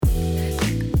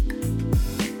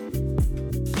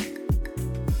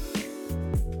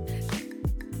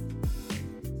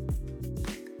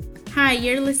Hi,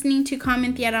 you're listening to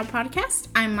Common Theater Podcast.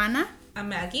 I'm Mana. I'm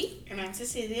Maggie. And I'm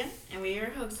Cecilia, and we're your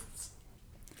hosts.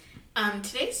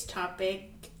 Today's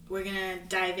topic, we're going to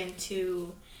dive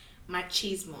into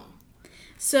machismo.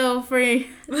 So, for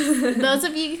those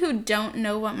of you who don't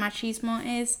know what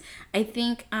machismo is, I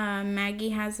think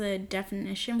Maggie has a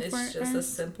definition for it. It's just a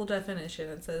simple definition.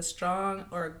 It says strong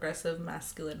or aggressive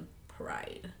masculine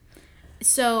pride.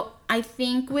 So, I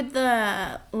think with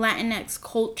the Latinx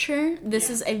culture, this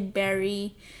is a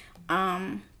very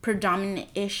predominant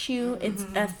issue. Mm-hmm. It's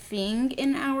a thing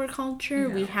in our culture.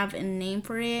 Yeah. We have a name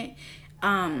for it.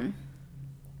 I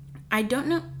don't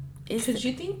know. Do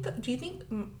you think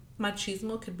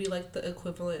machismo could be like the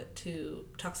equivalent to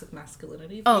toxic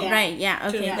masculinity? Oh, yeah. Right. Yeah.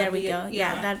 Okay. There we go.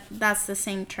 Yeah. That's the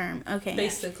same term. Okay.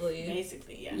 Basically,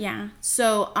 yeah. Yeah.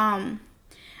 So,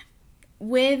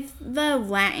 with the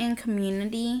Latin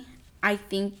community, I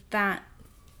think that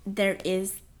there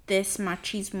is this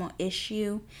machismo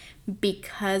issue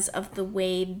because of the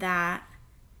way that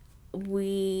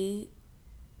we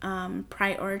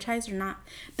prioritize or not,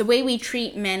 the way we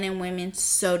treat men and women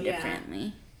so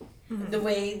differently. Mm-hmm. The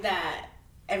way that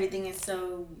everything is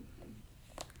so,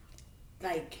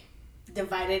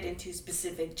 divided into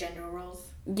specific gender roles.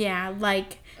 Yeah,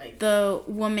 like the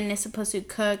woman is supposed to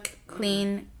cook,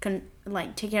 clean,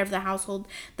 take care of the household.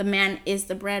 The man is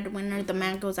the breadwinner. The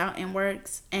man goes out and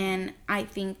works. And I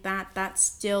think that that's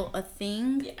still a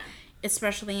thing,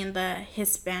 especially in the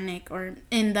Hispanic or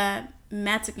in the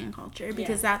Mexican culture,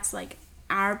 because that's,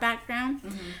 our background.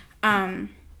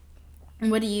 Mm-hmm.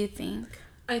 What do you think?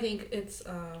 I think it's,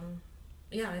 I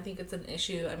think it's an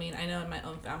issue. I mean, I know in my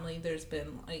own family there's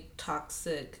been,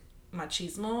 toxic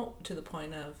machismo to the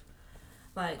point of,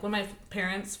 when my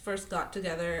parents first got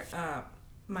together,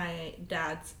 my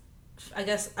dad's, I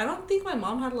don't think my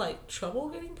mom had, trouble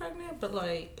getting pregnant, but,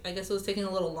 I guess it was taking a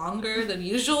little longer than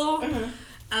usual.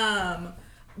 Mm-hmm.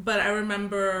 But I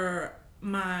remember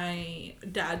my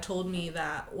dad told me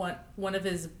that one of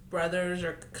his brothers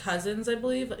or cousins, I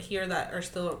believe, here that are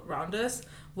still around us,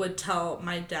 would tell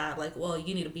my dad, well,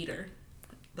 you need to beat her,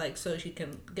 so she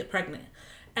can get pregnant.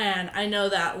 And I know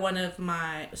that one of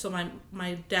my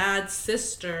dad's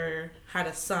sister had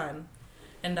a son,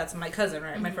 and that's my cousin,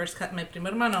 right? Mm-hmm. My primo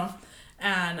hermano,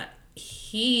 and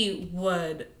he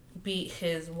would beat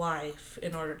his wife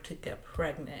in order to get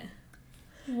pregnant.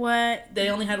 What? They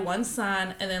only had one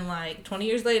son, and then 20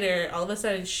 years later, all of a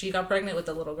sudden she got pregnant with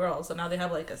a little girl. So now they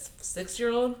have a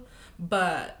 6-year-old,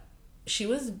 but she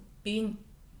was being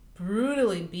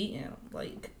brutally beaten,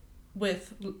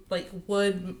 with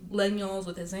wood leños,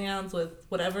 with his hands, with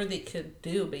whatever they could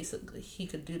do. Basically, he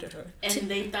could do to her. And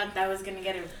they thought that was gonna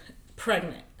get her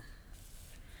pregnant.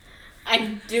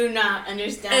 I do not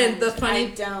understand. And I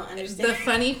don't understand. The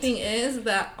funny thing is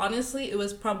that honestly, it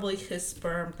was probably his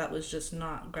sperm that was just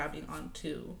not grabbing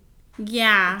onto.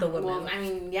 Yeah. The woman. Well, I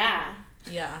mean, yeah.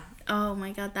 Yeah. Oh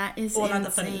my God, that is insane. Not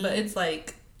the funny, but it's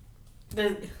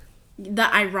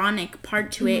the ironic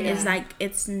part to it is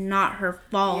it's not her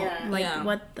fault. Yeah.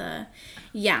 What the...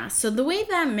 Yeah, so the way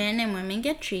that men and women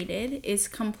get treated is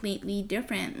completely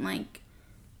different.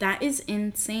 That is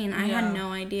insane. I had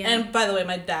no idea. And by the way,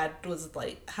 my dad was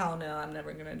hell no, I'm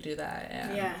never going to do that.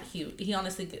 And he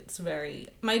honestly gets very...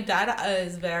 My dad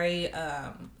is very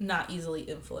not easily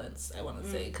influenced, I want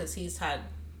to say, because he's had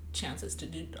chances to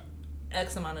do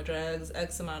X amount of drugs,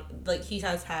 X amount... he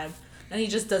has had... And he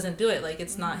just doesn't do it.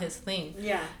 It's not his thing.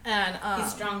 Yeah. And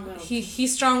he's strong-willed.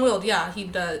 He's strong-willed. Yeah, he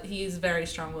does. He's very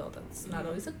strong-willed. That's not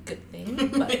always a good thing,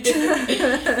 but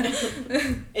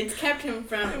it's kept him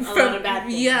from a lot of bad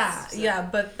things. Yeah, so. Yeah.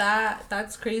 But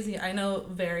that's crazy. I know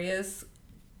various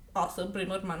also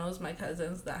primo hermanos, my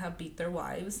cousins, that have beat their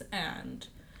wives, and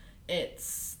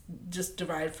it's just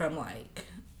derived from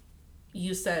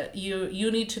you said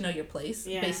you need to know your place,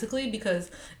 basically,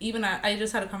 because even I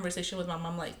just had a conversation with my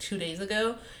mom 2 days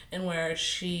ago, and where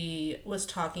she was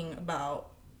talking about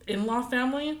in-law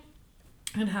family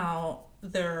and how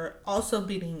they're also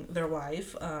beating their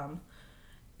wife,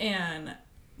 and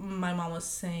my mom was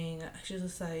saying, she was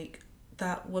just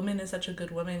that woman is such a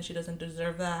good woman, she doesn't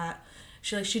deserve that,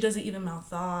 she doesn't even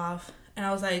mouth off. And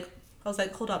I was like,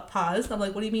 hold up, pause. I'm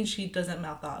what do you mean she doesn't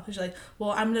mouth off? She's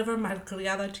well, I'm never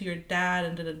malcriada to your dad,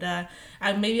 and da-da-da.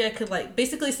 And maybe I could,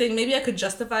 basically saying maybe I could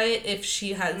justify it if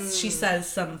she says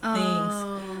some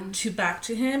things to back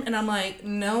to him. And I'm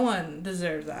no one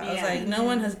deserves that. I was no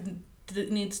one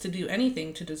needs to do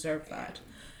anything to deserve that.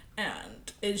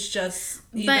 And it's just...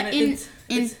 But what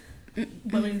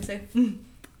were you going to say?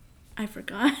 I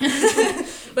forgot.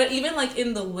 But even,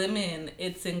 in the women,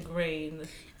 it's ingrained...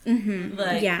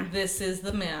 Mm-hmm. This is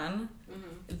the man,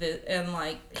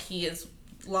 and he is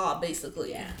law,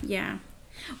 basically. Yeah.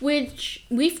 Which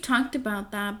we've talked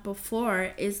about that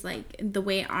before, is like the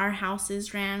way our house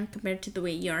is ran compared to the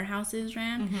way your house is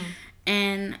ran.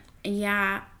 And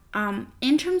yeah,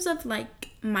 in terms of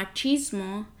like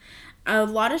machismo, a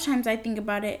lot of times I think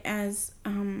about it as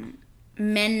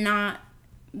men not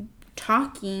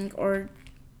talking or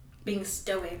being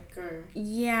stoic or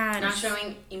not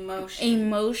showing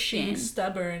emotion. Being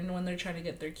stubborn when they're trying to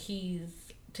get their keys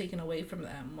taken away from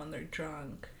them when they're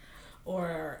drunk,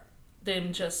 or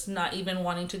them just not even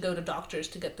wanting to go to doctors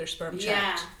to get their sperm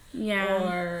checked.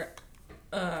 Or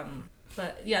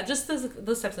but yeah, just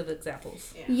those types of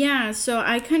examples. So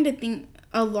I kind of think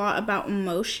a lot about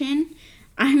emotion.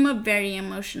 I'm a very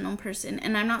emotional person,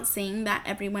 and I'm not saying that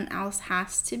everyone else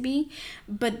has to be,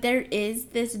 but there is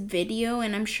this video,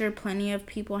 and I'm sure plenty of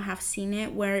people have seen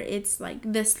it, where it's like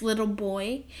this little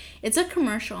boy. It's a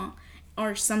commercial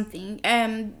or something.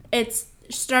 It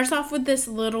starts off with this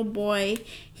little boy.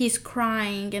 He's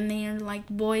crying, and they're like,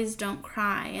 boys don't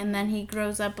cry. And then he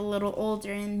grows up a little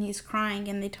older, and he's crying,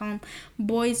 and they tell him,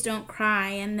 boys don't cry.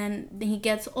 And then he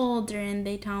gets older, and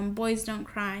they tell him, boys don't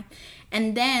cry.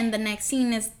 And then the next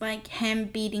scene is like him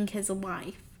beating his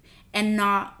wife and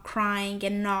not crying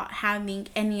and not having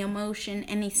any emotion,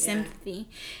 any sympathy.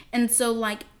 And so,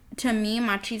 like, to me,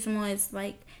 machismo is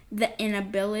like the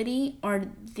inability or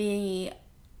the,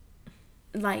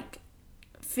 like,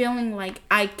 feeling like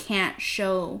I can't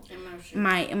show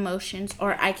my emotions,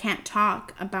 or I can't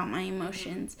talk about my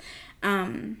emotions.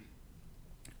 I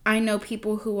know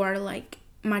people who are like,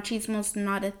 machismo's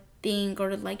not a thing,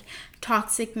 or like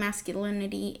toxic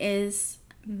masculinity is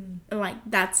like,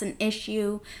 that's an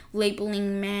issue.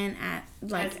 Labeling men at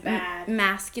like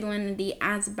masculinity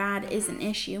as bad is an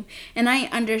issue, and I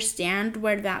understand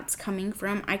where that's coming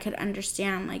from. I could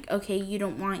understand, like, okay, you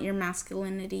don't want your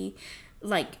masculinity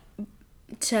like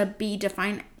to be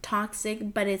defined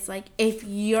toxic, but it's like, if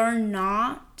you're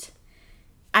not,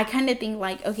 I kind of think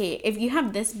like, okay, if you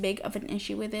have this big of an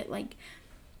issue with it, like,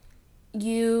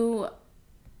 you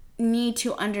need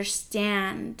to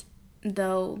understand,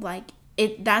 though, like,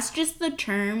 that's just the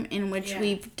term in which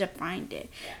we've defined it.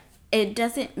 It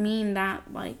doesn't mean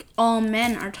that like all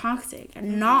men are toxic,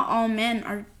 and not all men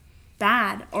are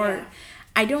bad, or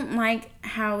I don't like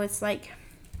how it's like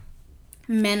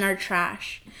men are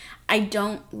trash. I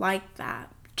don't like that,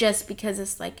 just because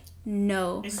it's like,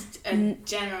 no, it's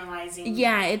generalizing.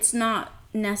 Yeah, it's not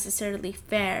necessarily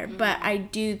fair, but I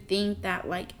do think that,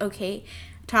 like, okay,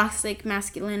 toxic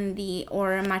masculinity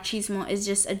or machismo is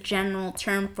just a general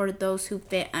term for those who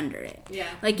fit under it.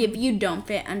 Like, if you don't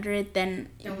fit under it, then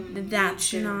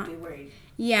that's not. Be worried.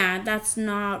 Yeah, that's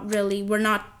not really.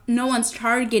 No one's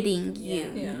targeting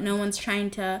you. No one's trying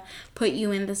to put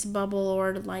you in this bubble,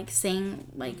 or like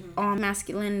saying like all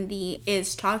masculinity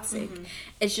is toxic.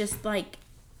 It's just like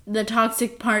the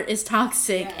toxic part is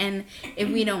toxic, and if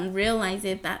we don't realize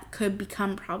it, that could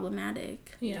become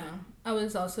problematic. I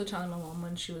was also telling my mom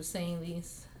when she was saying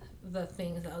the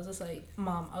things, I was just like,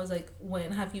 Mom, I was like,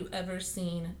 when have you ever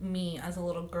seen me as a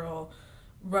little girl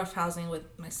roughhousing with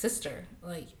my sister?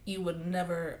 Like, you would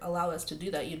never allow us to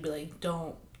do that. You'd be like,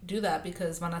 don't do that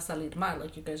because van a salir mal,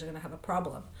 like, you guys are gonna have a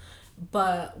problem.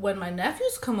 But when my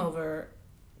nephews come over,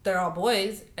 they're all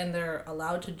boys, and they're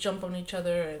allowed to jump on each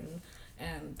other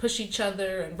and push each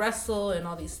other and wrestle and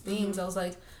all these things. I was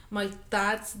like,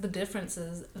 that's the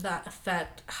differences that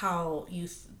affect how you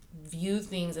view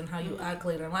things and how you act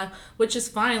later in life, which is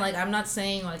fine. Like, I'm not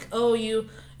saying like, oh, you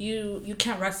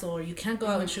can't wrestle, or you can't go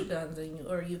out and shoot guns,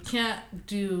 or you can't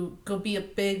go be a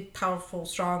big, powerful,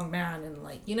 strong man, and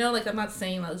like, you know, like, I'm not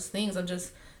saying those things. I'm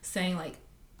just saying, like,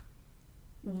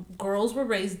 girls were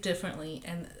raised differently,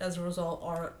 and as a result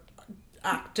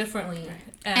act differently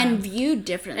and viewed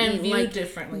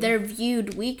differently. They're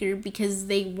viewed weaker because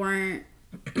they weren't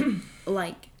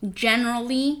like,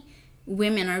 generally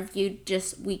women are viewed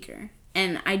just weaker,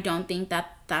 and I don't think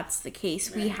that that's the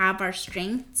case. We have our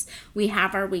strengths, we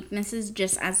have our weaknesses,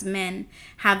 just as men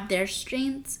have their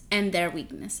strengths and their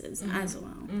weaknesses as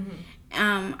well.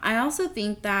 I also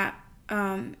think that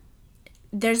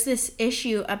there's this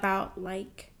issue about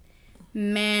like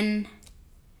men.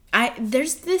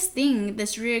 There's this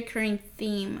reoccurring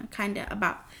theme kind of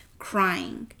about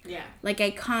crying. Like,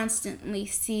 I constantly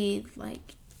see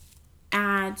like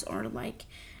ads or like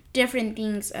different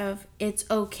things of it's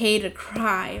okay to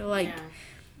cry. Like,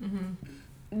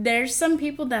 there's some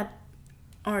people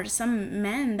or some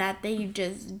men that they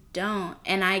just don't,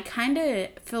 and I kind of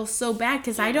feel so bad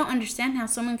because I don't understand how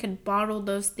someone could bottle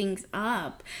those things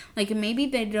up. Like, maybe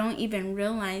they don't even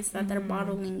realize that they're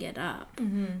bottling it up.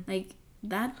 Like,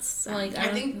 that's like, I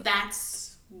think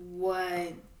that's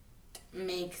what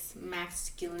makes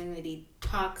masculinity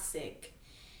toxic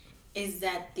is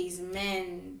that these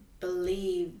men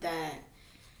believe that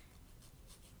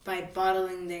by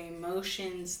bottling their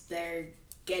emotions, they're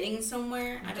getting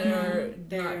somewhere. I don't know.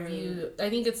 I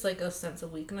think it's like a sense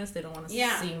of weakness. They don't want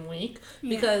to seem weak.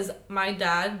 Yeah. Because my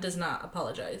dad does not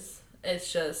apologize.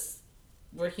 It's just,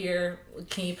 we're here,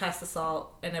 can you pass the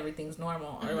salt, and everything's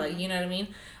normal. Or like, you know what I mean?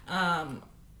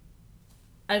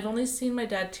 I've only seen my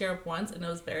dad tear up once, and it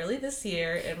was barely this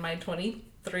year. In my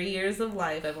 23 years of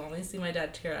life, I've only seen my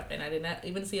dad tear up, and I did not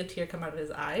even see a tear come out of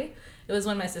his eye. It was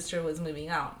when my sister was moving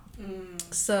out.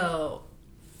 So,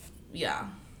 yeah.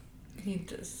 He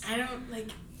just... I don't, like...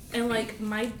 And, like,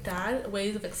 my dad's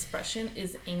ways of expression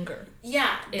is anger.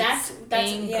 Yeah, that's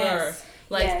anger. Yes.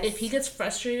 Like, yes. if he gets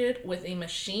frustrated with a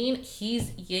machine,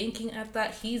 he's yanking at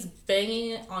that. He's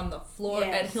banging it on the floor,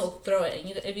 and he'll throw it.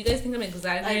 And if you guys think I'm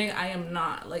exaggerating, like, I am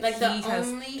not. Like the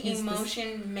only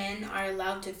emotion men are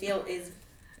allowed to feel is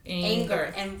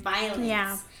anger and violence.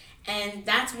 Yeah. And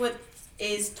that's what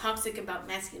is toxic about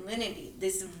masculinity.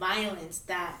 This violence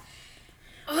that,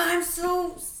 I'm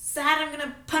so sad, I'm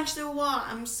gonna punch the wall.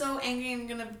 I'm so angry, I'm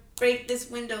gonna break this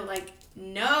window. Like,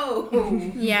 no.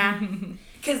 Yeah.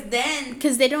 Because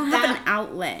they don't have an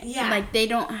outlet. Yeah. Like, they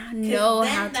don't know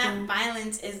how to. Then that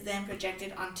violence is then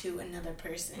projected onto another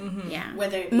person. Yeah.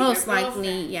 Whether it be most their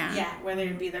likely, yeah. Yeah, whether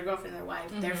it be their girlfriend, their wife,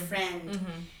 their friend,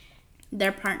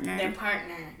 their partner.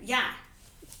 Yeah.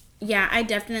 Yeah, I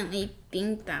definitely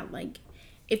think that, like,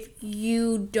 if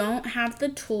you don't have the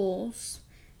tools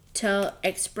to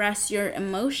express your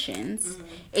emotions,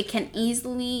 it can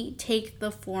easily take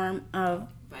the form of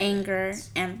anger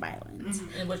and violence.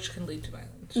 And which can lead to violence.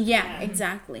 Yeah,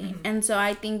 exactly. And so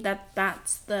I think that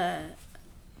that's the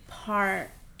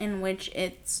part in which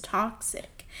it's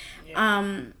toxic.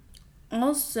 Yeah.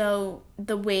 Also,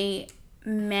 the way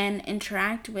men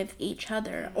interact with each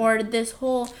other, or this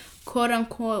whole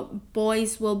quote-unquote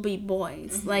boys will be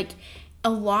boys. Like, a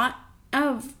lot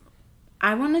of,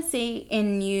 I want to say,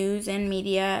 in news and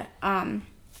media,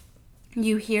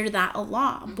 you hear that a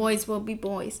lot. Boys will be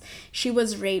boys. She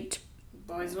was raped.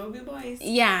 Boys will be boys.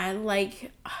 Yeah,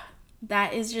 like,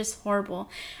 that is just horrible.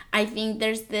 I think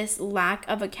there's this lack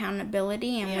of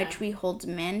accountability in which we hold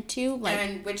men to. Like,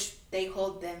 and which they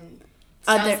hold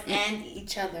themselves and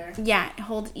each other. Yeah,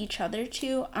 hold each other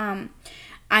to.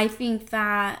 I think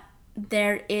that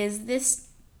there is this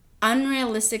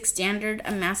unrealistic standard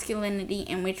of masculinity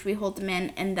in which we hold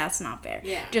men, and that's not fair.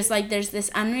 Yeah. Just like there's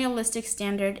this unrealistic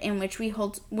standard in which we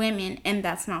hold women, and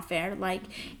that's not fair. Like,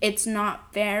 it's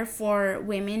not fair for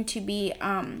women to be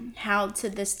held to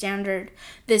this standard,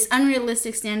 this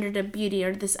unrealistic standard of beauty,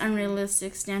 or this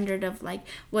unrealistic standard of, like,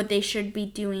 what they should be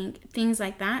doing, things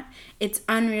like that. It's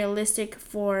unrealistic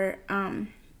for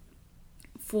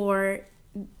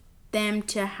them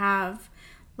to have,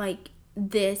 like,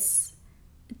 this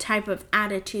type of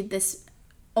attitude, this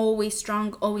always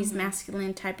strong, always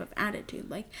masculine type of attitude.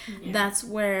 Like, that's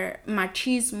where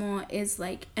machismo is,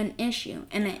 like, an issue,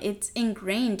 and it's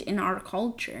ingrained in our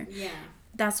culture. Yeah.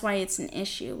 That's why it's an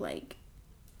issue. Like,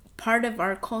 part of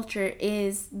our culture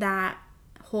is that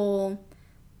whole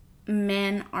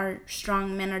men are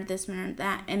strong, men are this, men are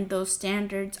that, and those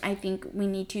standards, I think we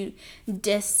need to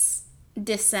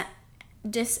disassemble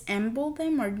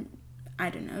them, or I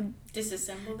don't know.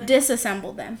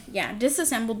 Disassemble them. Yeah,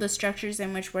 disassemble the structures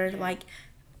in which we're like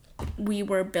we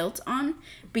were built on,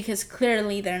 because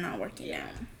clearly they're not working out.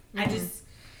 I just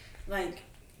like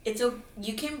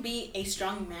you can be a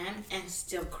strong man and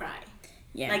still cry.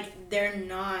 Yeah. Like, they're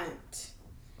not.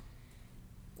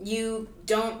 You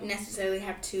don't necessarily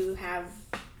have to have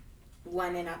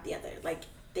one and not the other. Like,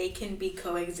 they can be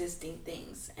coexisting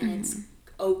things, and it's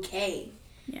okay.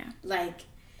 Yeah. Like,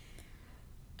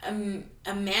 a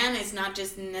man is not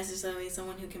just necessarily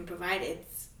someone who can provide.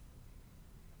 It's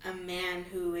a man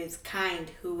who is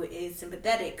kind, who is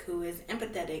sympathetic, who is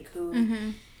empathetic,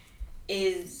 who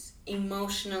is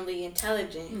emotionally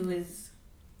intelligent, who is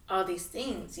all these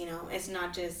things, you know? It's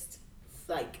not just,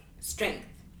 like, strength.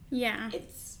 Yeah.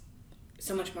 It's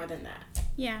so much more than that.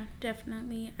 Yeah,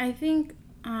 definitely. I think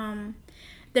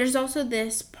there's also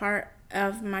this part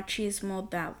of machismo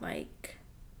that, like,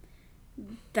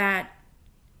 I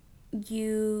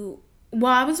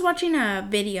was watching a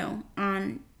video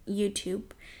on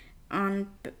YouTube on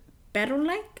Better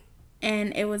Like,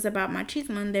 and it was about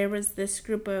machismo, and there was this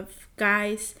group of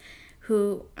guys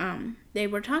who they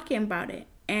were talking about it,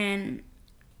 and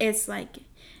it's like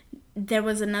there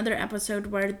was another episode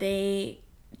where they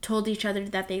told each other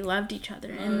that they loved each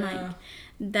other, and like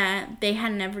that they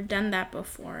had never done that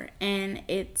before, and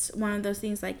it's one of those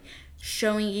things, like,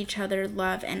 showing each other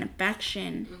love and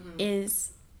affection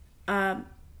is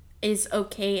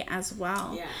okay as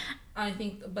well. Yeah. I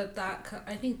think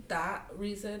that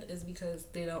reason is because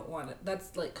they don't want it.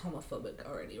 That's like homophobic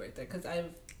already right there. Because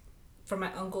from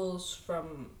my uncles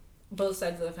from both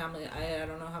sides of the family, I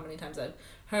don't know how many times I've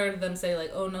heard them say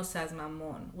like, "Oh, no seas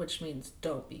mamón," which means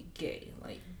don't be gay.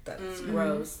 Like, that's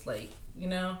gross. Like, you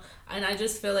know. And I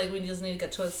just feel like we just need to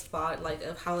get to a spot like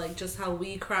of how like just how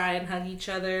we cry and hug each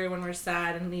other when we're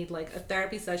sad and need like a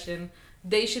therapy session.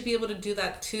 They should be able to do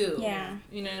that too. Yeah.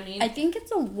 You know what I mean? I think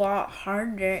it's a lot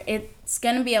harder. It's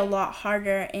going to be a lot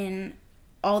harder in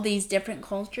all these different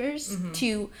cultures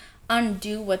to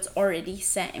undo what's already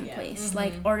set in place.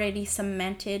 Like, already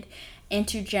cemented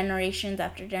into generations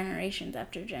after generations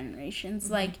after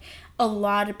generations. Like, a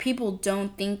lot of people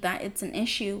don't think that it's an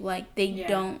issue. Like, they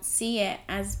don't see it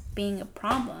as being a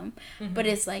problem. But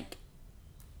it's like,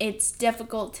 it's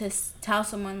difficult to tell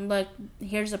someone, look,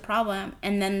 here's a problem,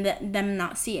 and then them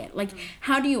not see it. Like,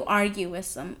 how do you argue with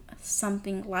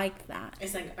something like that?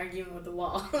 It's like arguing with the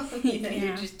wall.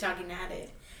 You're just talking at it.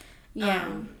 Yeah.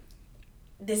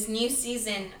 This new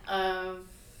season of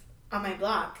On My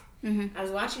Block, I was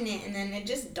watching it, and then it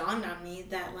just dawned on me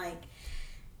that, like,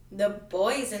 the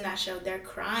boys in that show, they're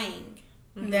crying.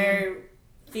 They're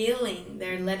feeling.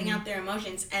 They're letting out their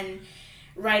emotions. And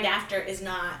right after is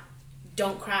not,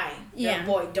 don't cry.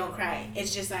 Boy, don't cry.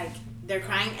 It's just like they're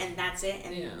crying and that's it,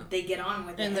 and they get on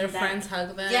with it. And their friends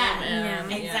hug them. Yeah,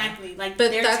 exactly. Like, but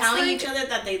they're telling like, each other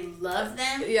that they love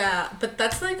them. Yeah, but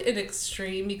that's like an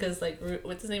extreme because like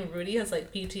what's his name? Rudy has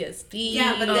like PTSD.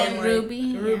 Yeah, but then like,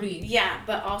 Ruby. Yeah,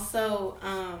 but also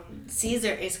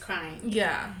Caesar is crying.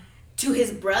 Yeah. To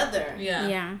his brother. Yeah.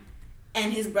 Yeah.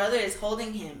 And his brother is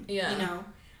holding him. Yeah. You know,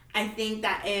 I think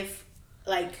that if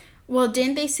like. Well,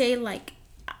 didn't they say like,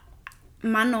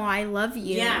 Mano, I love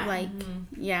you. Yeah. Like,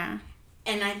 yeah.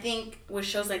 And I think with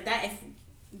shows like that, if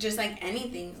just like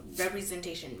anything,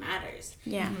 representation matters.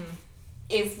 Yeah.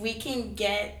 If we can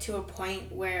get to a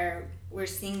point where we're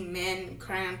seeing men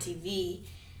cry on TV,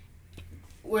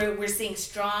 where we're seeing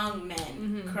strong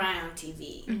men cry on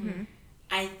TV,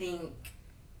 I think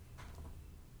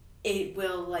it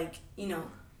will, like, you know.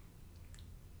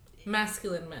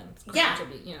 Masculine men. Yeah. On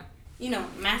TV, yeah. You know,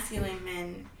 masculine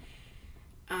men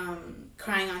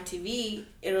crying on TV,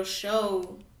 it'll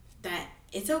show that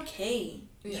it's okay.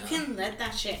 Yeah. You can let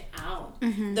that shit out.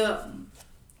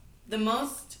 The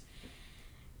most,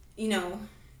 you know,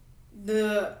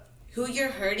 who you're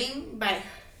hurting by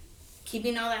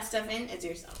keeping all that stuff in is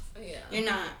yourself. Yeah. You're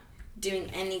not doing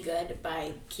any good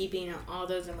by keeping all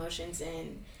those emotions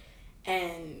in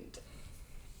and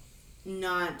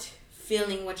not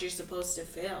feeling what you're supposed to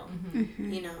feel.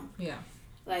 You know? Yeah.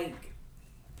 Like,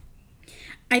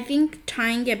 I think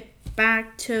tying it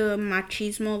back to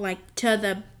machismo, like to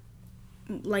the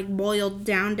like boiled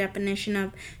down definition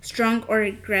of strong or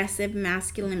aggressive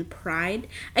masculine pride,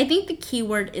 I think the key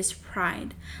word is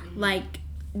pride. Like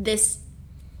this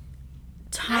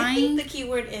tying. I think the key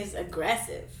word is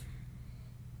aggressive.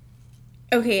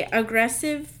 Okay,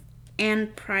 aggressive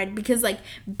and pride, because like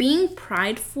being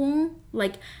prideful,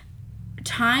 like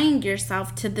tying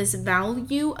yourself to this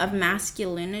value of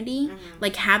masculinity,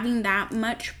 like having that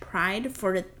much pride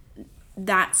for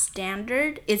that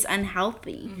standard is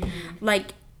unhealthy.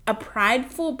 Like a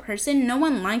prideful person, no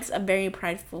one likes a very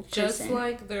prideful person. Just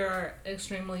like there are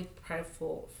extremely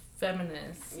prideful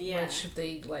feminists, which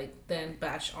they like then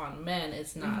bash on men,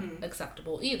 is not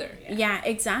acceptable either. Yeah,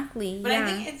 exactly. But I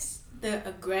think it's the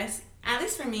aggressive. At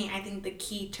least for me, I think the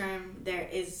key term there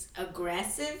is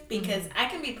aggressive, because I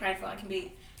can be prideful. I can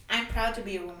be, I'm proud to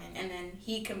be a woman, and then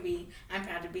he can be, I'm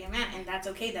proud to be a man, and that's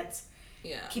okay. That's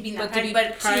keeping that pride.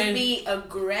 But to be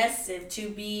aggressive, to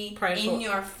be prideful, in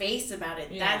your face about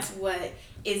it, that's what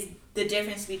is the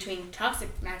difference between toxic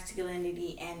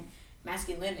masculinity and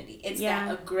masculinity. It's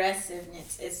that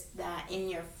aggressiveness. It's that in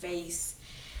your face,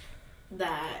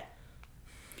 that,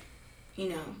 you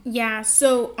know. Yeah,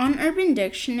 so on Urban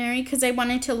Dictionary, because I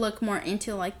wanted to look more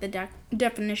into like the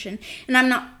definition, and I'm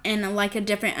not in like a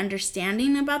different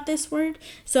understanding about this word,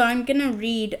 so I'm gonna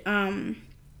read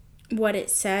what it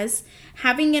says.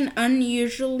 Having an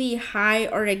unusually high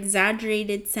or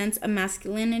exaggerated sense of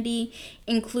masculinity,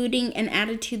 including an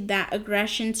attitude that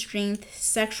aggression, strength,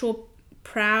 sexual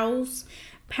prowess,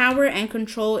 power, and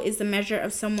control is the measure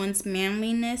of someone's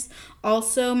manliness.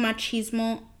 Also,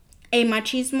 machismo. A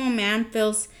machismo man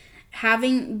feels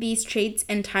having these traits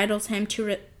entitles him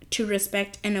to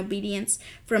respect and obedience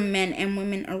from men and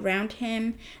women around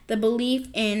him. The belief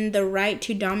in the right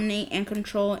to dominate and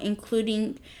control,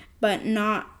 including but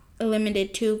not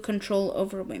limited to control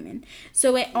over women.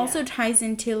 So it also ties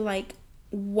into like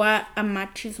what a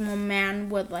machismo man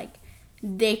would like.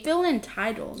 They feel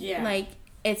entitled. Yeah. Like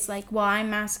it's like, well, I'm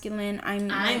masculine. I'm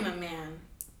a man.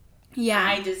 Yeah.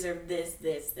 I deserve this.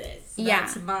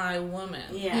 That's my woman.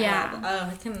 Yeah. Oh,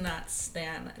 I cannot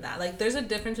stand that. Like, there's a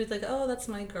difference with, like, oh, that's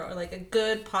my girl. Or, like, a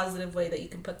good, positive way that you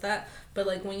can put that. But,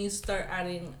 like, when you start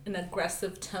adding an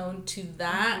aggressive tone to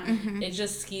that, it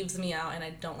just skeeves me out, and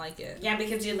I don't like it. Yeah,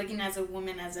 because you're looking at a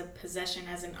woman as a possession,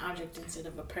 as an object, instead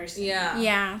of a person.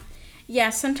 Yeah.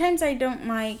 Yeah, sometimes I don't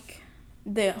like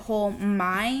the whole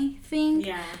my thing.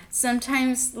 Yeah.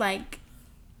 Sometimes, like,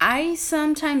 I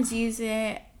sometimes use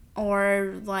it,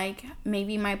 or like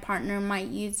maybe my partner might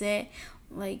use it,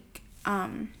 like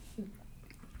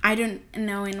I don't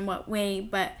know in what way,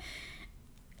 but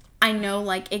I know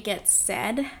like it gets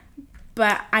said,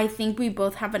 but I think we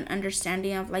both have an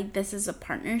understanding of like this is a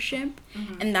partnership,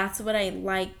 and that's what I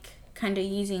like kind of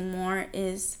using more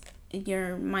is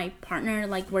you're my partner,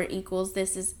 like we're equals,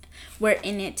 we're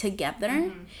in it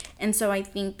together. And so I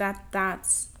think that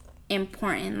that's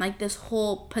important, like this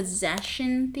whole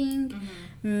possession thing.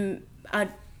 A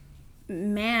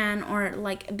man or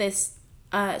like this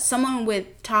someone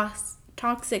with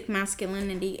toxic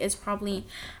masculinity is probably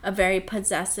a very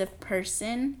possessive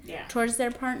person towards their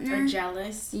partner, or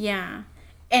jealous,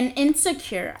 and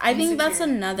insecure. I think that's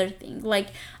another thing. Like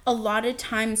a lot of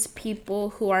times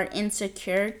people who are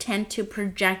insecure tend to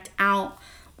project out,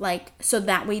 like, so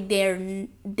that way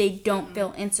they don't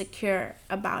feel insecure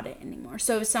about it anymore.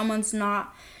 So if someone's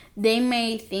not, they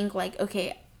may think like,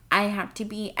 okay, I have to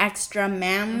be extra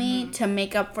manly to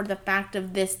make up for the fact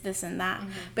of this and that.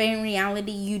 But in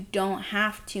reality, you don't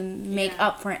have to make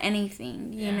up for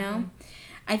anything, you know?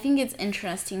 I think it's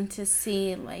interesting to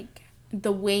see like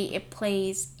the way it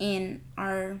plays in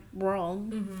our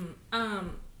world.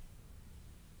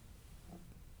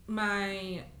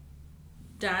 My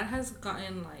dad has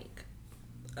gotten like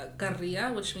a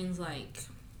carrilla, which means like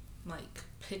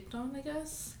picked on, I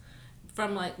guess,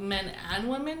 from like men and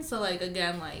women. So like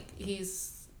again, like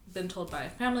he's been told by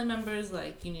family members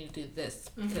like you need to do this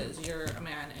because you're a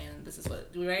man and this is what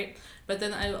right. But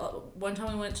then one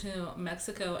time we went to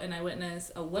Mexico and I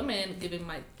witnessed a woman giving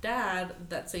my dad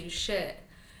that same shit,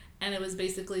 and it was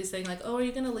basically saying like, oh, are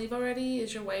you gonna leave already?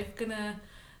 Is your wife gonna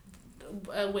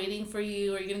waiting for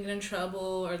you? Or are you gonna get in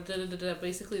trouble? Or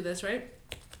basically this, right?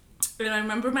 And I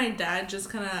remember my dad just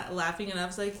kind of laughing, and I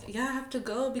was like, yeah, I have to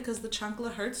go because the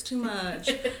chancla hurts too much.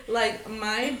 Like,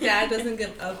 my dad doesn't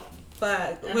give a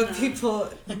fuck what people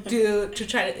do to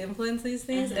try to influence these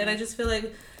things. And I just feel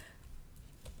like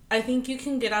I think you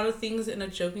can get out of things in a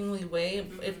jokingly way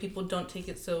if people don't take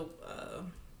it so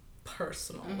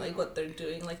personal, like what they're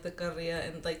doing, like the carrilla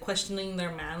and like questioning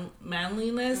their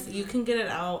manliness. You can get it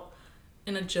out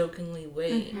in a jokingly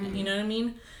way, you know what I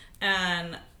mean?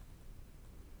 And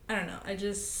I don't know, I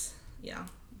just,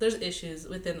 there's issues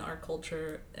within our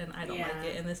culture and I don't like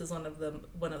it, and this is one of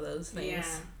those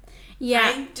things.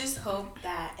 I just hope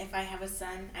that if I have a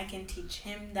son, I can teach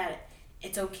him that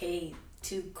it's okay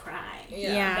to cry,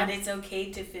 that it's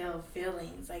okay to feel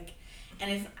feelings, like,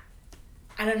 and if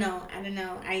I don't know,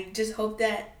 I just hope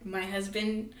that my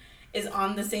husband is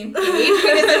on the same page,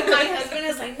 because if my husband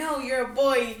is like, no, you're a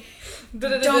boy,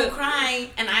 don't cry,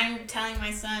 and I'm telling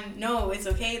my son, no, it's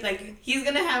okay, like, he's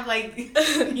gonna have, like, you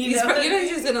know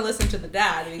he's gonna listen to the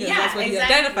dad, because that's what he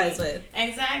identifies with.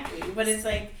 Exactly, but it's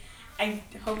like, I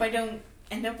hope I don't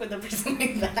end up with a person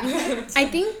like that. I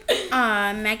think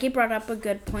Maggie brought up a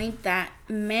good point that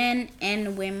men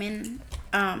and women,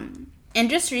 and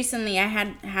just recently I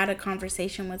had a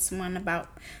conversation with someone about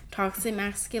toxic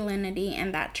masculinity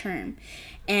and that term.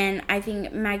 And I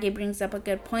think Maggie brings up a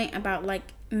good point about like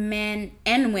men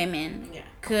and women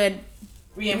could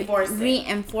reinforce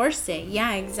it.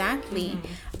 Yeah, exactly.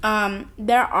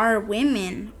 There are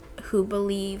women who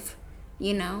believe,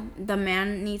 you know, the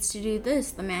man needs to do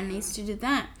this, the man needs to do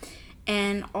that,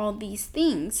 and all these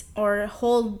things, or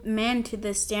hold men to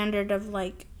the standard of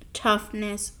like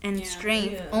toughness and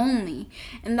strength only,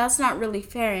 and that's not really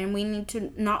fair. And we need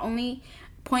to not only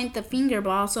point the finger but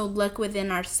also look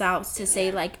within ourselves to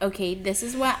say like, okay, this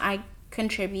is what I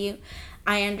contribute.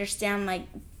 I understand like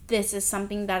this is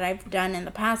something that I've done in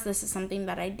the past, this is something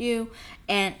that I do,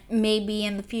 and maybe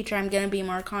in the future I'm gonna be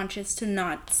more conscious to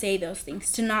not say those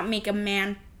things, to not make a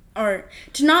man, or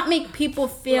to not make people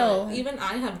feel. Right. Even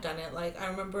I have done it. Like, I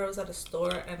remember I was at a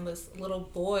store and this little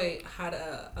boy had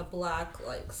a black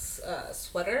like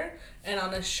sweater, and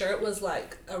on his shirt was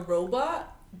like a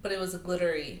robot, but it was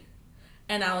glittery,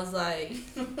 and I was like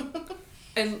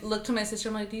I looked to my sister.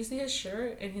 I'm like, "Do you see his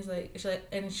shirt?" And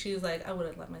she was like, "I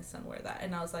wouldn't let my son wear that."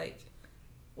 And I was like,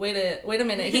 "Wait a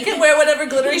minute. He can wear whatever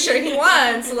glittery shirt he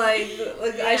wants. Like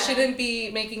yeah. I shouldn't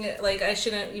be making it. Like I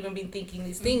shouldn't even be thinking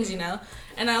these things, you know."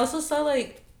 And I also saw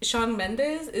like Shawn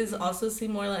Mendes is also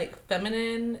seem more like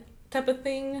feminine type of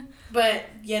thing. But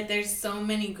yet there's so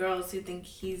many girls who think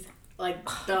he's like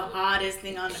the hottest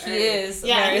thing on earth. He is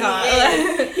very hot.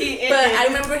 He is. But I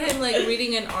remember him like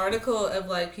reading an article of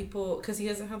like people, because he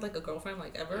hasn't had like a girlfriend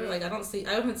like ever. Like I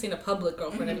haven't seen a public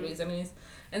girlfriend anyways.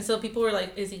 And so people were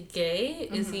like, is he gay?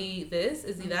 Is he this?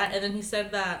 Is he that? And then he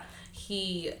said that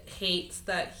he hates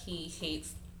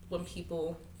when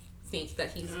people think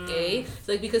that he's gay.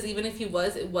 So, like, because even if he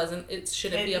was, it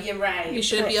shouldn't be a, you're right. It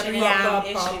shouldn't be a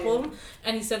problem.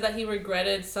 And he said that he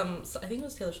regretted I think it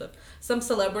was Taylor Swift, some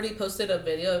celebrity posted a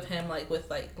video of him like with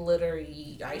like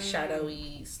glittery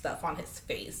eyeshadowy stuff on his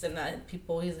face, and that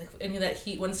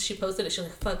once she posted it, she was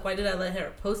like, fuck, why did I let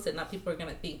her post it? Now people are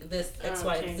gonna think this X,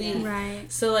 Y, and Z. Right.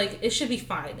 So like it should be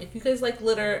fine. If you guys like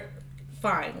glitter,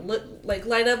 fine. Like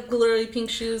light up glittery pink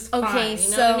shoes, fine. Okay, you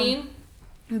know what I mean?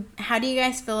 How do you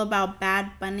guys feel about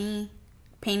Bad Bunny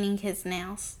painting his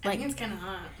nails? Like, I think it's kind of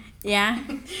hot. Yeah.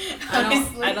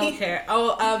 I don't care.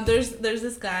 Oh, there's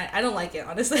this guy. I don't like it,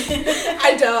 honestly.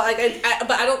 I don't like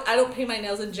but I don't paint my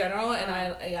nails in general, and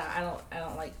I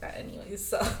don't like that anyways.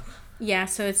 So. Yeah,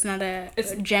 so it's not a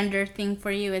gender thing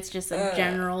for you. It's just a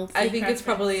general thing. I think it's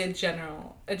probably a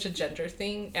gender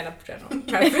thing and a general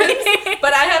preference.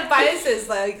 But I have biases,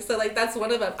 like that's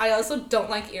one of them. I also don't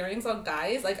like earrings on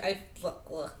guys. Like I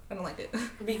don't like it.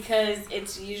 Because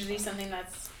it's usually something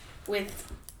that's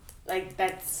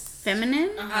that's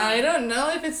feminine. I don't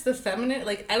know if it's the feminine.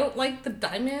 Like I don't like the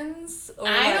diamonds.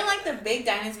 I don't like the big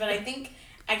diamonds, but I think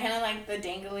I kind of like the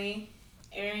dangly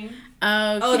earring. Okay.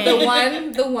 Oh,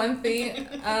 the one thing.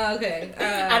 Okay.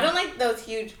 I don't like those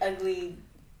huge, ugly,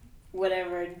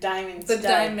 whatever diamonds. The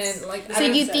diamond, like. So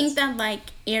you think that like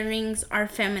earrings are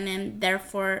feminine,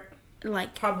 therefore,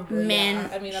 like probably men.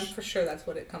 Yeah. I mean, I'm for sure that's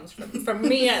what it comes from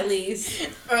me at least.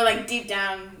 Or like deep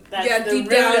down. That's deep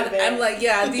down. I'm like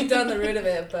deep down the root of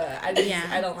it, but I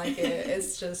don't like it.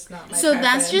 It's just not my. So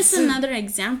preference. that's just another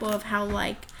example of how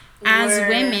like. As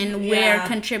women, we're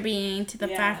contributing to the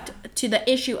to the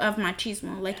issue of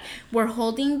machismo. Like, we're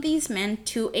holding these men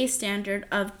to a standard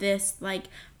of this, like,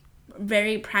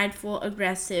 very prideful,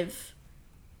 aggressive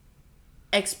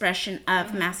expression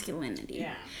of masculinity.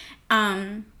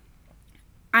 Yeah.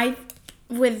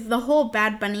 With the whole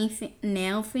Bad Bunny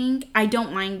nail thing, I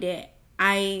don't mind it.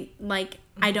 I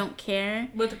don't care.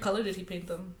 What color did he paint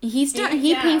them? He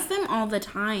paints them all the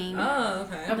time. Oh,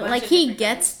 okay. Like he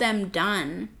gets them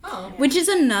done. Oh. Okay. Which is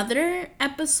another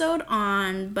episode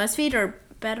on BuzzFeed or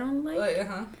Better Life.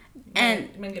 Oh,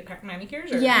 and men get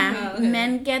manicures? Or? Yeah, okay.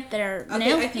 Men get their nails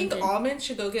painted. I think all men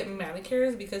should go get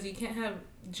manicures because you can't have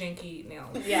janky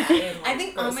nails. Yeah. I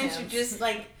think all men should just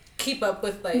like keep up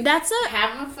with like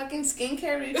have a fucking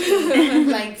skincare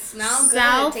routine. Like smell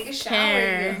good, take a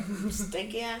shower, you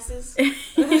stinky asses.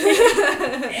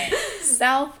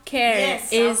 Self-care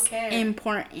is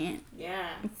important. Yeah.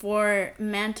 For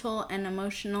mental and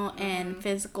emotional and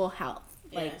physical health.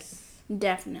 Like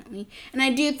definitely. And I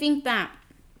do think that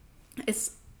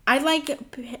I like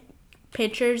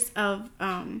pictures of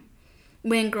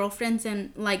when girlfriends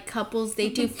and like couples they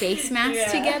do face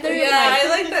masks together. Yeah, I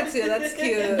like that too. That's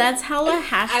cute. That's hella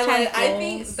hashtag I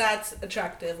think that's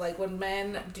attractive. Like when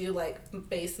men do like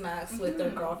face masks with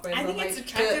their girlfriends. I think it's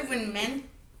attractive when men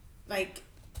like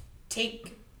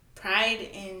take pride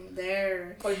in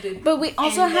their. But we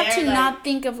also have to not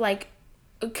think of like,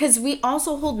 because we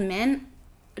also hold men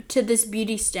to this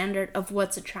beauty standard of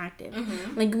what's attractive.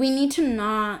 Like we need to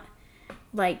not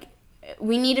like.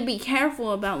 We need to be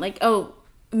careful about like, oh,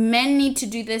 men need to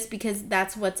do this because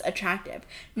that's what's attractive.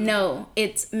 No,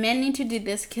 it's men need to do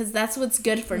this because that's what's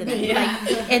good for them.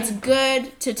 Like, it's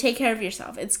good to take care of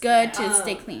yourself. It's good to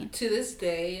stay clean. To this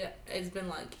day, it's been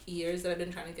like years that I've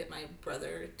been trying to get my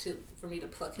brother for me to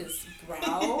pluck his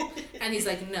brow, and he's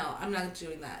like, no, I'm not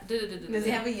doing that. Does he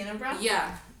have a unibrow?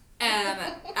 Yeah, and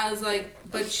I was like,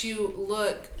 but you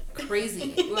look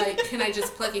crazy. Like, can I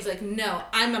just pluck it? He's like, no,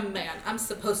 I'm a man. I'm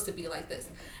supposed to be like this.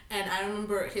 And I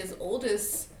remember his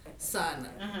oldest son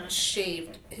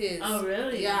shaved his. Oh,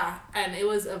 really? Yeah, and it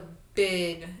was a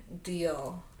big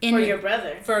deal. For your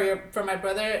brother? For my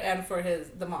brother and for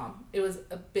the mom. It was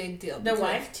a big deal. The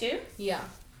wife too? Yeah.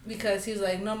 Because he's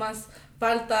like, no más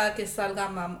falta que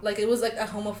salga mam. Like, it was like a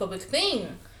homophobic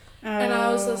thing. And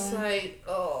I was just like,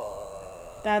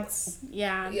 oh. That's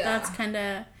kind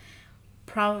of...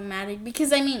 problematic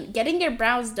because I mean getting your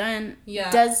brows done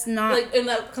Yeah. does not like, and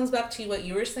that comes back to what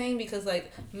you were saying, because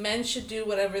like men should do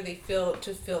whatever they feel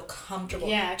to feel comfortable.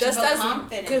 Yeah, just to feel as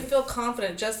confident. could feel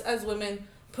confident, just as women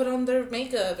put on their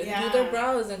makeup and do their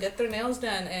brows and get their nails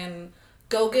done and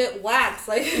go get waxed.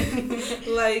 Like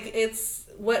like it's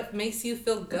what makes you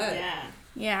feel good.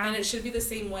 Yeah. And it should be the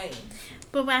same way.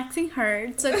 But waxing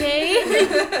hurts,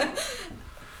 okay?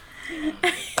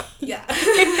 Yeah.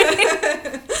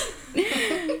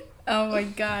 Oh my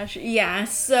gosh. Yeah,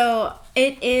 so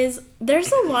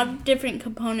there's a lot of different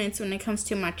components when it comes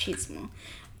to machismo.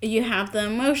 You have the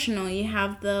emotional, you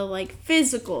have the like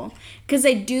physical, because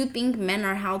I do think men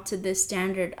are held to this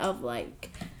standard of like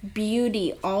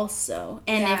beauty also,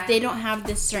 and if they don't have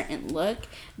this certain look,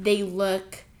 they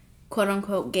look quote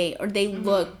unquote gay, or they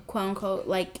look quote unquote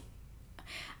like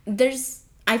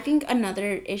I think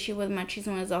another issue with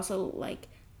machismo is also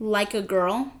like a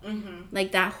girl,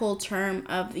 like that whole term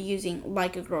of using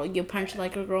like a girl, you punch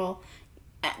like a girl,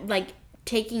 like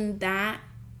taking that,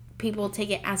 people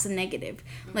take it as a negative.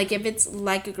 Like if it's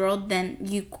like a girl, then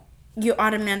you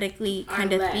automatically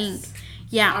kind of think,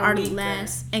 are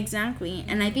less. Exactly.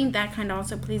 And I think that kind of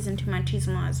also plays into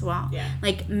machismo as well. Yeah.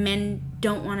 Like men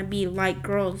don't want to be like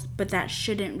girls, but that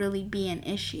shouldn't really be an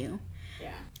issue.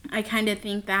 Yeah. I kind of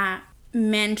think that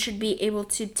men should be able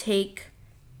to take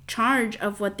charge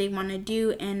of what they want to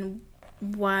do and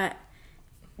what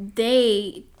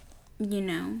they,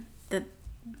 that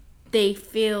they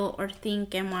feel or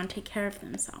think and want to take care of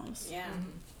themselves. Yeah.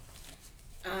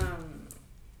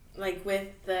 Like with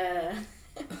the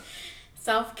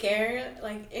self-care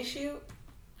issue,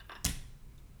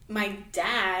 my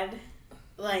dad,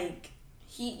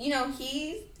 he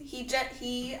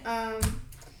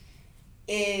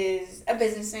is a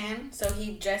businessman, so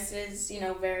he dresses,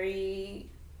 very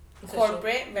official.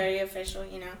 Corporate, very official,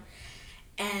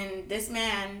 and this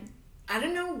man, I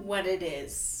don't know what it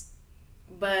is,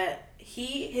 but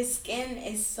his skin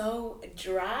is so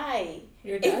dry.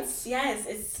 Your dad's? Yes,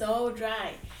 it's so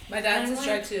dry. My dad's is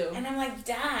dry too. And I'm like,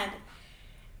 Dad,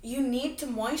 you need to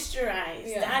moisturize.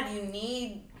 Yeah. Dad, you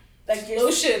need your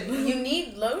lotion. You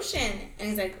need lotion. And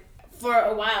he's like, for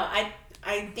a while,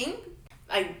 I think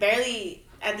barely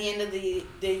at the end of the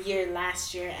year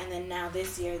last year, and then now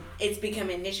this year, it's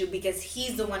become an issue because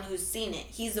he's the one who's seen it.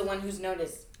 He's the one who's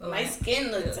noticed. My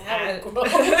skin looks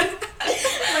gross.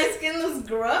 My skin looks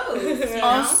gross.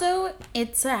 Also,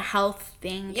 it's a health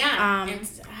thing. Yeah,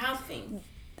 it's a health thing.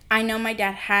 I know my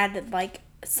dad had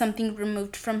something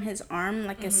removed from his arm,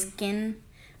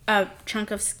 a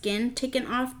chunk of skin taken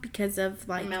off because of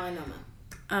melanoma.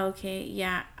 Okay,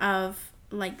 yeah, of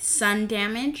sun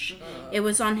damage. It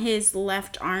was on his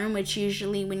left arm, which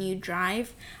usually when you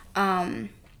drive,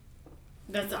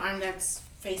 that's the arm that's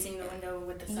facing the window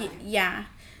with the sun. Yeah.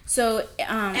 So,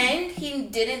 and he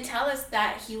didn't tell us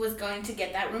that he was going to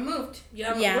get that removed.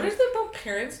 Yeah. What is it about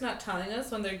parents not telling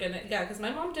us when they're gonna? Yeah, because my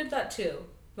mom did that too.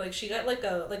 She got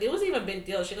it wasn't even a big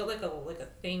deal. She got a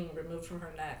thing removed from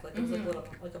her neck.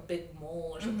 It was a big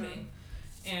mole or something.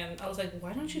 And I was like,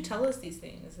 why don't you tell us these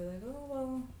things? They're like, oh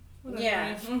well. Whatever.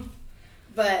 Yeah.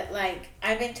 But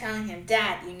I've been telling him,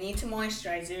 Dad, you need to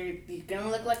moisturize. You're gonna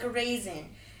look like a raisin.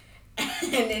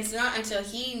 And it's not until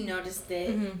he noticed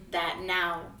it that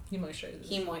now he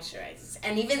moisturizes.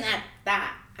 And even at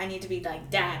that, I need to be like,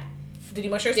 Dad, did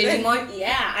you moisturize today?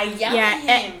 Yeah, I yell at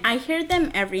him. I hear them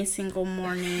every single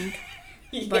morning.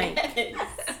 Yes.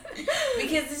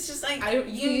 Because it's just you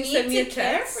need send me to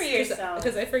care for yourself.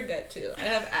 Because I forget to. I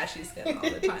have ashy skin all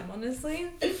the time, honestly.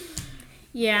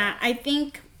 Yeah, I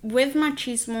think with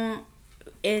machismo,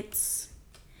 is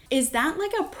that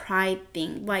a pride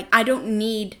thing? I don't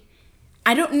need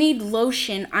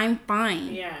lotion, I'm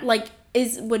fine. Yeah.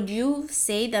 Would you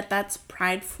say that that's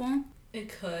prideful? It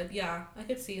could, yeah. I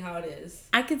could see how it is.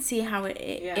 I could see how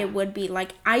it would be.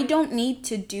 I don't need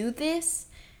to do this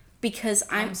because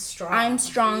I'm strong. I'm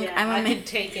strong. Yeah, I can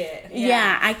take it.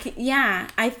 Yeah,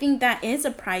 I think that is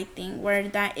a pride thing where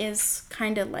that is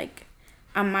kind of a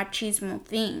machismo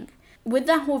thing. With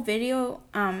that whole video,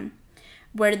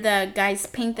 where the guys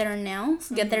paint their nails,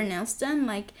 get their nails done,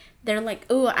 they're like,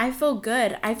 oh, I feel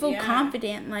good. I feel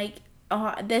confident.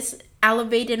 Oh, this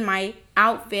elevated my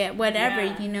outfit, whatever,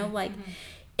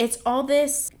 it's all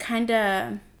this kind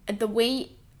of the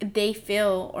way they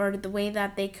feel or the way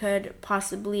that they could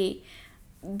possibly,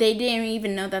 they didn't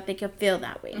even know that they could feel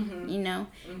that way,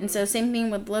 And so same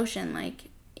thing with lotion,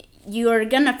 you're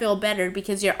gonna feel better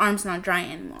because your arm's not dry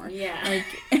anymore. Yeah.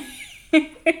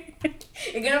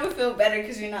 You're gonna feel better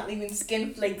because you're not leaving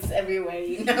skin flakes everywhere,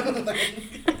 You're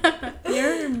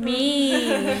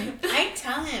mean. I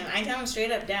tell him become a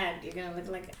straight up dad, you're gonna look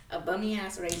like a bummy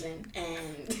ass raisin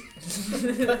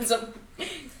and put some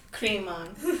cream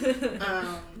on.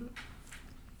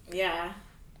 Yeah.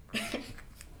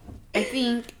 I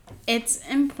think it's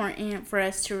important for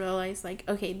us to realize, like,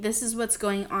 okay, this is what's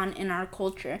going on in our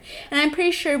culture. And I'm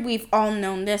pretty sure we've all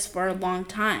known this for a long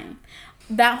time.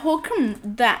 That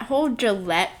whole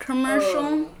Gillette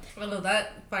commercial. I know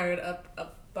that fired up a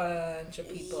bunch of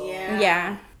people.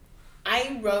 Yeah.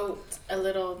 I wrote a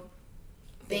little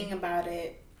thing about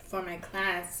it for my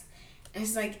class. And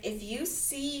it's like, if you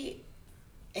see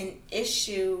an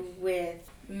issue with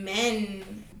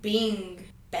men being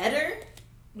better,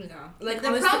 Yeah. like, the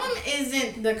problem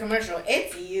isn't the commercial,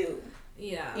 it's you.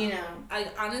 Yeah. You know. I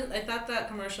thought that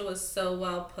commercial was so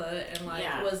well put and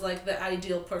was like the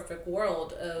ideal perfect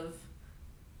world of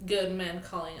good men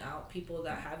calling out people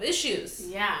that have issues.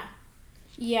 Yeah.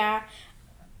 Yeah.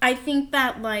 I think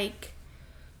that, like,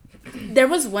 there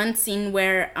was one scene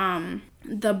where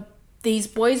these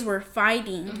boys were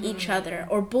fighting each other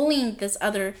or bullying this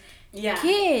other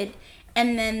kid,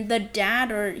 and then the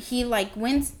dad, or he, like,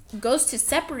 goes to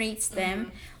separates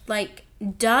them, like,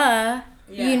 duh,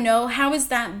 you know, how is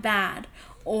that bad?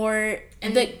 Or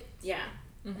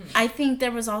I think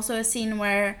there was also a scene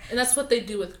where... And that's what they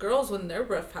do with girls when they're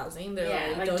roughhousing.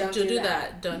 They're like, don't do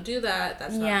that. Don't do that.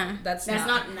 That's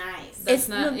not nice. It's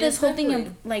not this whole thing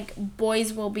of, like,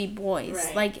 boys will be boys.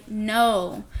 Right. Like,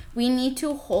 no. We need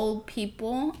to hold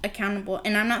people accountable.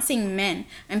 And I'm not saying men.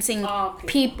 I'm saying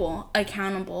people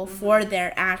accountable for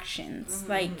their actions.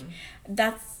 Like,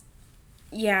 that's...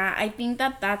 Yeah, I think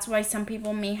that's why some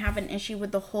people may have an issue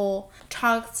with the whole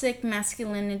toxic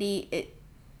masculinity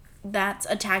that's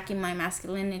attacking my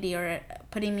masculinity or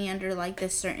putting me under, like,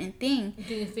 this certain thing.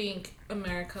 Do you think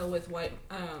America with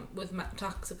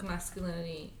toxic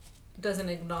masculinity doesn't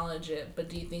acknowledge it, but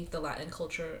do you think the Latin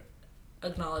culture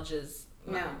acknowledges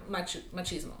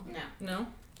machismo? No?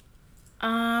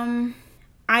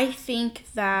 I think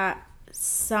that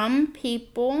some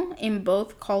people in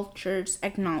both cultures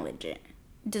acknowledge it.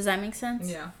 Does that make sense?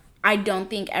 Yeah. I don't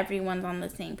think everyone's on the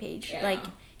same page. Yeah. Like,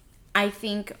 I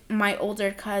think my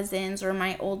older cousins or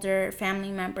my older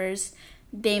family members,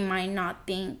 they might not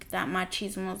think that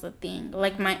machismo is a thing.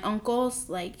 Like, my uncles,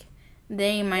 like,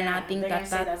 they might not think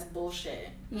that's bullshit.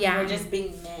 Yeah. We're just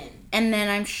being men. And then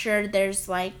I'm sure there's,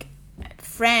 like,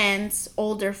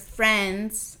 older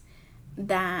friends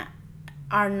that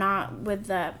are not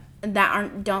with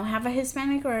don't have a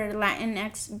Hispanic or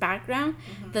Latinx background,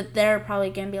 that they're probably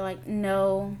gonna be like,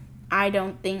 no, I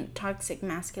don't think toxic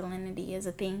masculinity is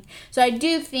a thing. So I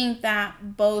do think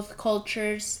that both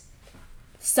cultures,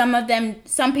 some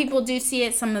people do see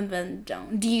it, some of them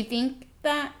don't. Do you think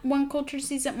that one culture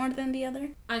sees it more than the other?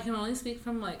 I can only speak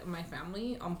from, like, my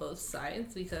family on both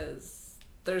sides, because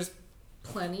there's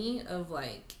plenty of,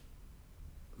 like,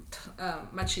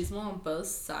 machismo on both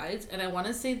sides, and I want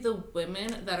to say the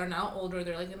women that are now older,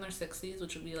 they're, like, in their 60s,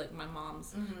 which would be, like, my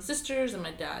mom's sisters and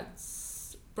my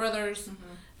dad's brothers,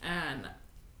 and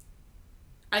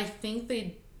I think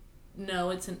they know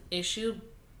it's an issue,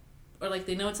 or, like,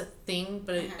 they know it's a thing,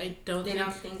 but I don't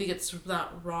think it's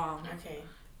not wrong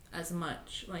as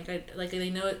much. Like, they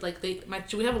know it, like,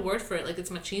 we have a word for it, like, it's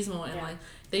machismo, and like,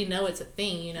 they know it's a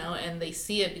thing, you know, and they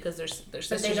see it because they're sisters.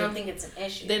 But they don't think it's an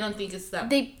issue. They don't think it's that.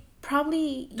 They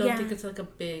probably don't think it's, like, a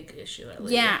big issue, at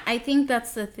least. Yeah, I think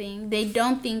that's the thing. They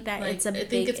don't think that, like, it's a big issue. I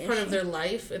think it's part of their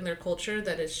life and their culture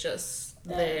that it's just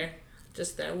there.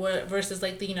 Versus,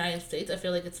 like, the United States, I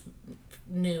feel like it's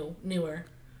newer.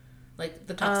 Like,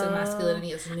 the toxic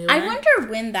masculinity is newer. I wonder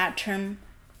when that term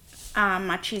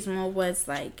machismo was,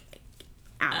 like,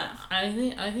 out. I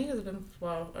think it's been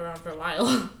around for a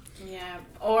while. Yeah,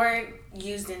 or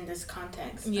used in this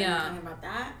context. Yeah. Are you talking about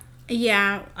that?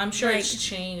 Yeah. I'm sure, like, it's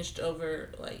changed over,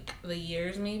 like, the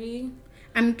years, maybe.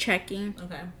 I'm checking.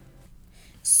 Okay.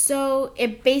 So,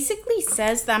 it basically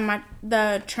says that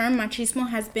the term machismo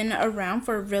has been around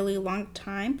for a really long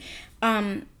time.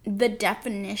 The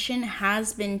definition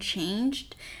has been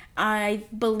changed. I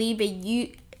believe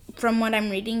from what I'm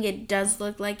reading, it does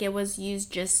look like it was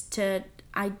used just to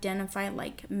identify,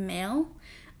 like, male.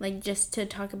 Like, just to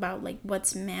talk about, like,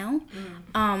 what's male.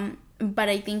 But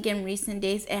I think in recent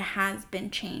days, it has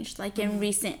been changed. Like, in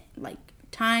recent, like,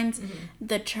 times,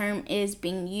 the term is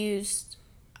being used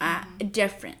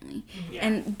differently.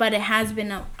 But it has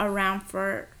been around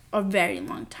for a very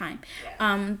long time.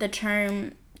 The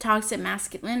term toxic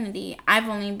masculinity, I've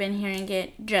only been hearing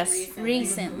it just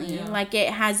recently. Like,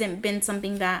 it hasn't been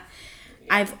something that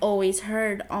I've always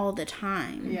heard all the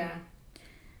time. Yeah.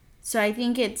 So I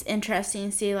think it's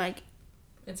interesting to see, like,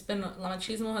 It's been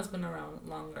machismo has been around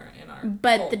longer in our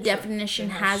but culture. the definition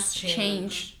It has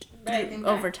changed But I think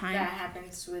over that, time. that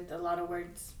happens with a lot of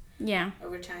words Yeah.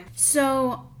 over time.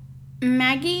 So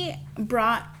Maggie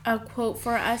brought a quote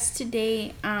for us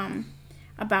today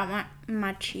about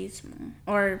machismo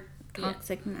or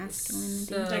toxic masculinity.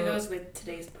 So- That goes with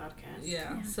today's podcast.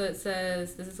 Yeah. So it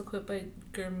says, this is a quote by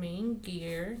Germaine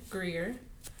Greer.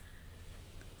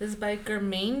 This is by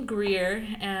Germaine Greer,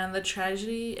 and the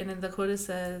tragedy, and in the quote it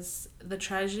says, the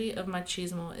tragedy of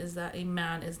machismo is that a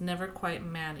man is never quite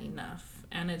man enough.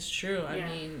 And it's true. I Yeah.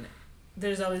 mean,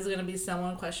 there's always going to be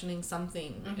someone questioning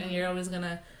something, and you're always going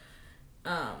to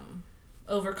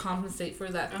overcompensate for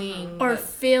that thing. Or but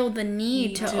feel the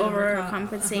need to to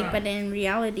overcompensate, but in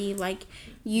reality, like,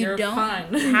 You're don't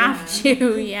fine. have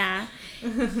to. Yeah.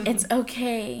 It's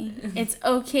okay. It's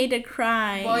okay to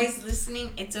cry. Boys listening,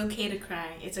 it's okay to cry.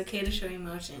 It's okay to show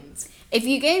emotions. If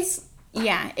you guys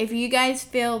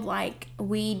feel like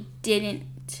we didn't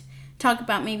talk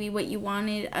about maybe what you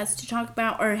wanted us to talk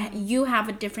about, or you have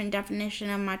a different definition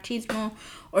of machismo,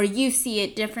 or you see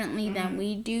it differently than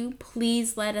we do,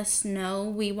 please let us know.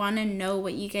 We want to know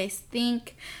what you guys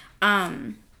think.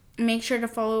 Make sure to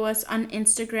follow us on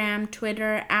Instagram,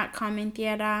 Twitter,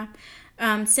 @Comentiera.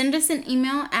 Send us an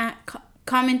email at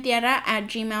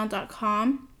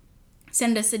comentiera@gmail.com.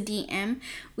 Send us a DM.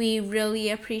 We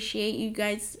really appreciate you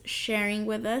guys sharing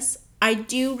with us. I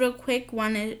do real quick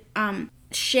want to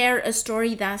share a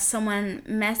story that someone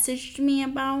messaged me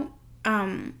about.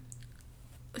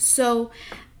 So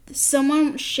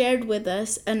someone shared with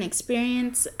us an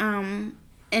experience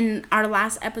in our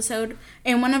last episode.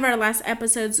 In one of our last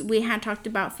episodes, we had talked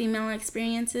about female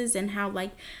experiences and how,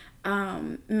 like,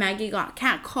 Maggie got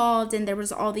catcalled, and there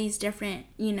was all these different,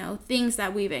 things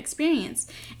that we've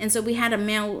experienced. And so we had a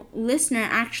male listener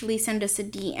actually send us a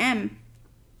DM,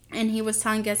 and he was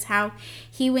telling us how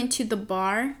he went to the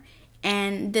bar,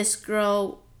 and this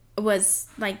girl was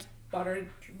like, bought him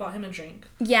a drink.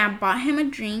 Yeah, bought him a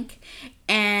drink,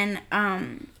 and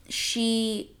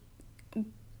she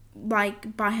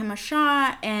bought him a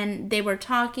shot, and they were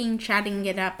chatting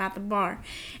it up at the bar.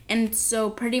 And so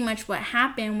pretty much what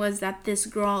happened was that this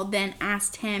girl then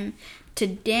asked him to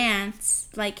dance,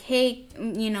 like, hey,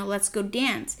 let's go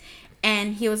dance.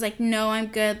 And he was like, no, I'm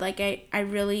good, like, I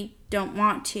really don't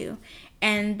want to.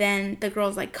 And then the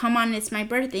girl's like, come on, it's my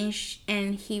birthday.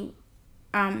 And he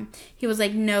was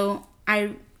like, no,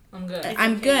 I'm good.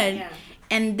 I'm good. Yeah.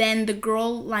 And then the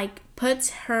girl, like, puts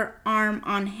her arm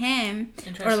on him,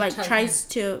 or like tries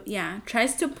to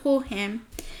pull him,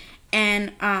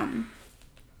 and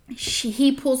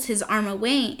he pulls his arm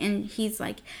away, and he's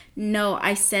like, no,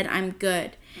 I said I'm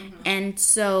good. And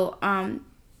so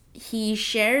he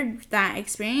shared that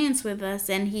experience with us,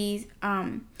 and he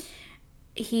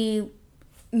gave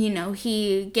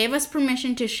us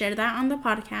permission to share that on the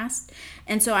podcast.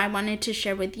 And so I wanted to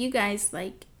share with you guys,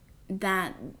 like,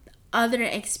 that other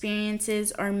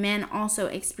experiences, or men also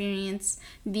experience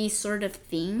these sort of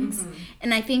things.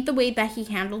 And I think the way that he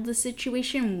handled the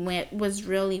situation was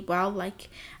really well. Like,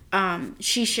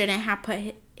 she shouldn't have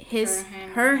put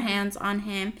her hands on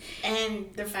him,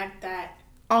 and the fact that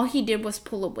all he did was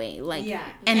pull away, like,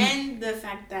 and the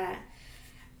fact that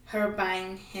her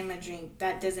buying him a drink,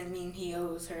 that doesn't mean he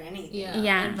owes her anything.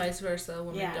 Yeah. And vice versa.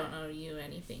 Women don't owe you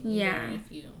anything. Yeah. If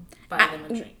you buy them a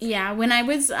drink. Yeah. When I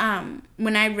was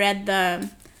when I read the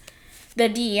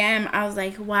DM, I was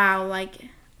like, wow, like,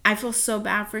 I feel so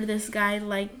bad for this guy.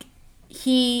 Like,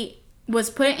 he was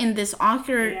put in this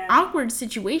awkward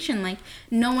situation. Like,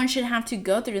 no one should have to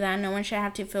go through that. No one should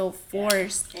have to feel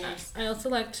forced. I also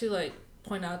like to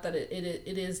point out that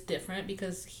it is different,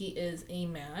 because he is a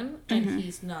man, and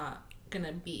he's not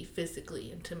gonna be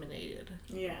physically intimidated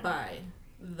by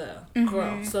the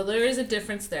girl. So there is a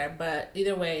difference there, but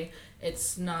either way,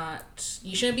 it's not,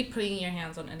 you shouldn't be putting your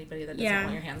hands on anybody that doesn't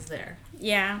want your hands there.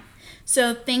 Yeah.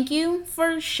 So thank you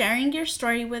for sharing your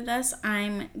story with us.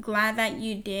 I'm glad that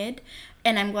you did,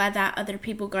 and I'm glad that other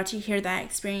people got to hear that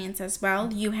experience as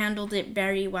well. You handled it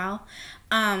very well.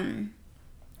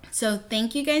 So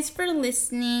thank you guys for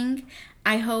listening.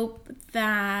 I hope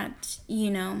that,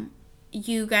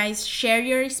 you guys share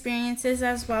your experiences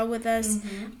as well with us.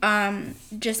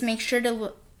 Just make sure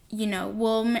to,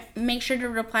 we'll make sure to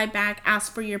reply back,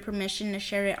 ask for your permission to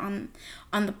share it on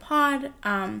the pod.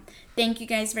 Thank you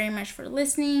guys very much for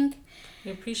listening.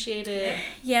 We appreciate it.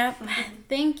 Yep.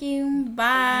 Thank you.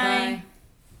 Bye. Bye.